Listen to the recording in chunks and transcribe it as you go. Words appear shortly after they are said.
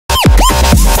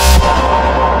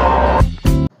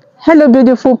Hello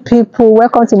beautiful people,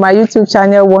 welcome to my YouTube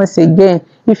channel once again.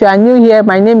 If you are new here,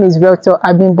 my name is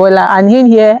Abimbola, and in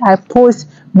here I post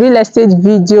real estate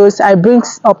videos. I bring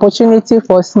opportunity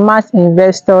for smart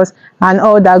investors and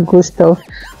all that good stuff.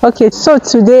 Okay, so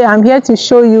today I'm here to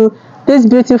show you this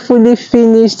beautifully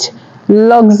finished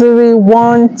luxury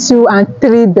 1, 2 and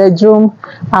 3 bedroom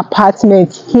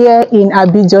apartment here in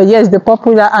Abijo. Yes, the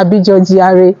popular Abijo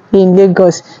GRA in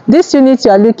Lagos. This unit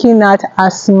you are looking at are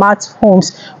smart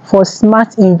homes for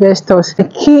smart investors. The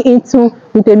key into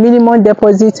with a minimum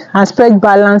deposit and spread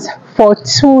balance for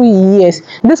 2 years.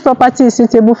 This property is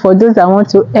suitable for those that want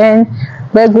to earn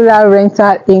regular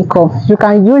rental income. You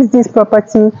can use this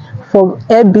property for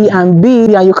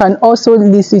Airbnb and you can also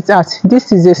lease it out.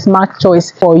 This is a smart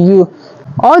choice for you.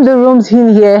 All the rooms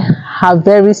in here are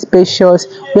very spacious.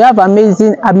 We have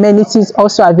amazing amenities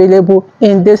also available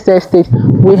in this estate.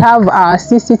 We have our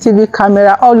CCTV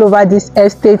camera all over this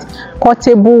estate,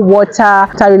 portable water,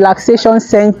 a relaxation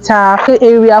center,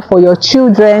 area for your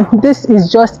children. This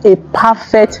is just a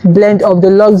perfect blend of the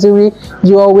luxury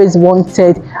you always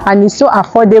wanted, and it's so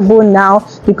affordable now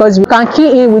because we can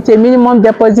key in with a minimum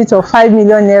deposit of 5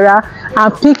 million naira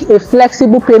and pick a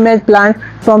flexible payment plan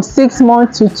from 6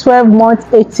 months to 12 months,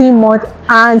 18 months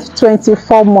and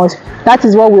 24 months. That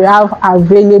is what we have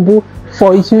available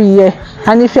for you here.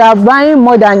 And if you are buying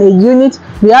more than a unit,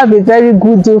 we have a very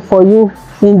good deal for you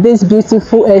in this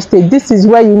beautiful estate. This is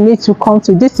where you need to come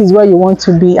to. This is where you want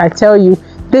to be. I tell you,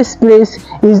 this place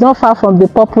is not far from the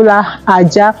popular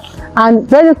Aja, and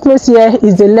very close here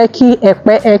is the Lekki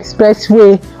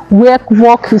Expressway, where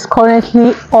work is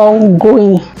currently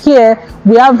ongoing. Here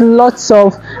we have lots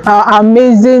of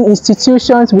amazing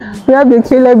institutions. We have the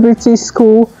Celebrity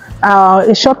School.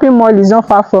 A shopping mall is not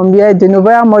far from here. The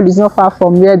Novara Mall is not far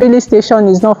from here. The police station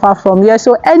is not far from here.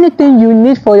 So anything you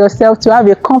need for yourself to have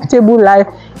a comfortable life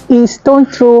is stone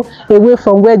throw away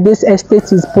from where this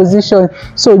estate is positioned.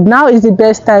 So now is the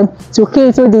best time to key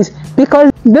into this,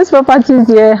 because these properties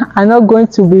here are not going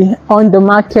to be on the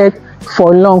market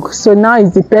for long. So now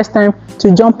is the best time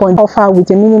to jump on offer with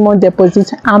a minimum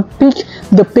deposit and pick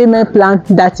the payment plan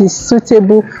that is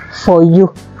suitable for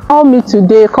you. Call me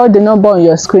today, call the number on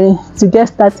your screen to get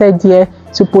started here,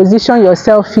 to position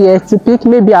yourself here, to pick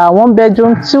maybe a 1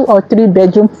 bedroom, 2 or 3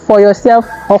 bedroom for yourself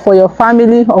or for your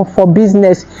family or for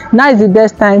business. Now is the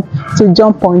best time to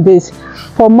jump on this.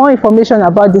 For more information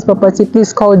about this property,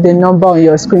 please call the number on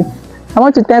your screen. I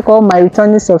want to thank all my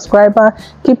returning subscribers.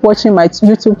 Keep watching my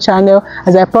YouTube channel,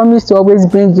 as I promise to always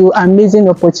bring you amazing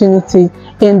opportunities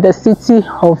in the city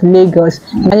of Lagos.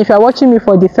 And if you are watching me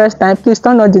for the first time, please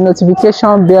turn on the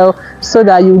notification bell so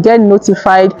that you get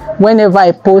notified whenever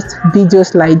I post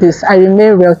videos like this. I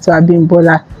remain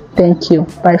Abimbola. Thank you.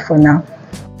 Bye for now.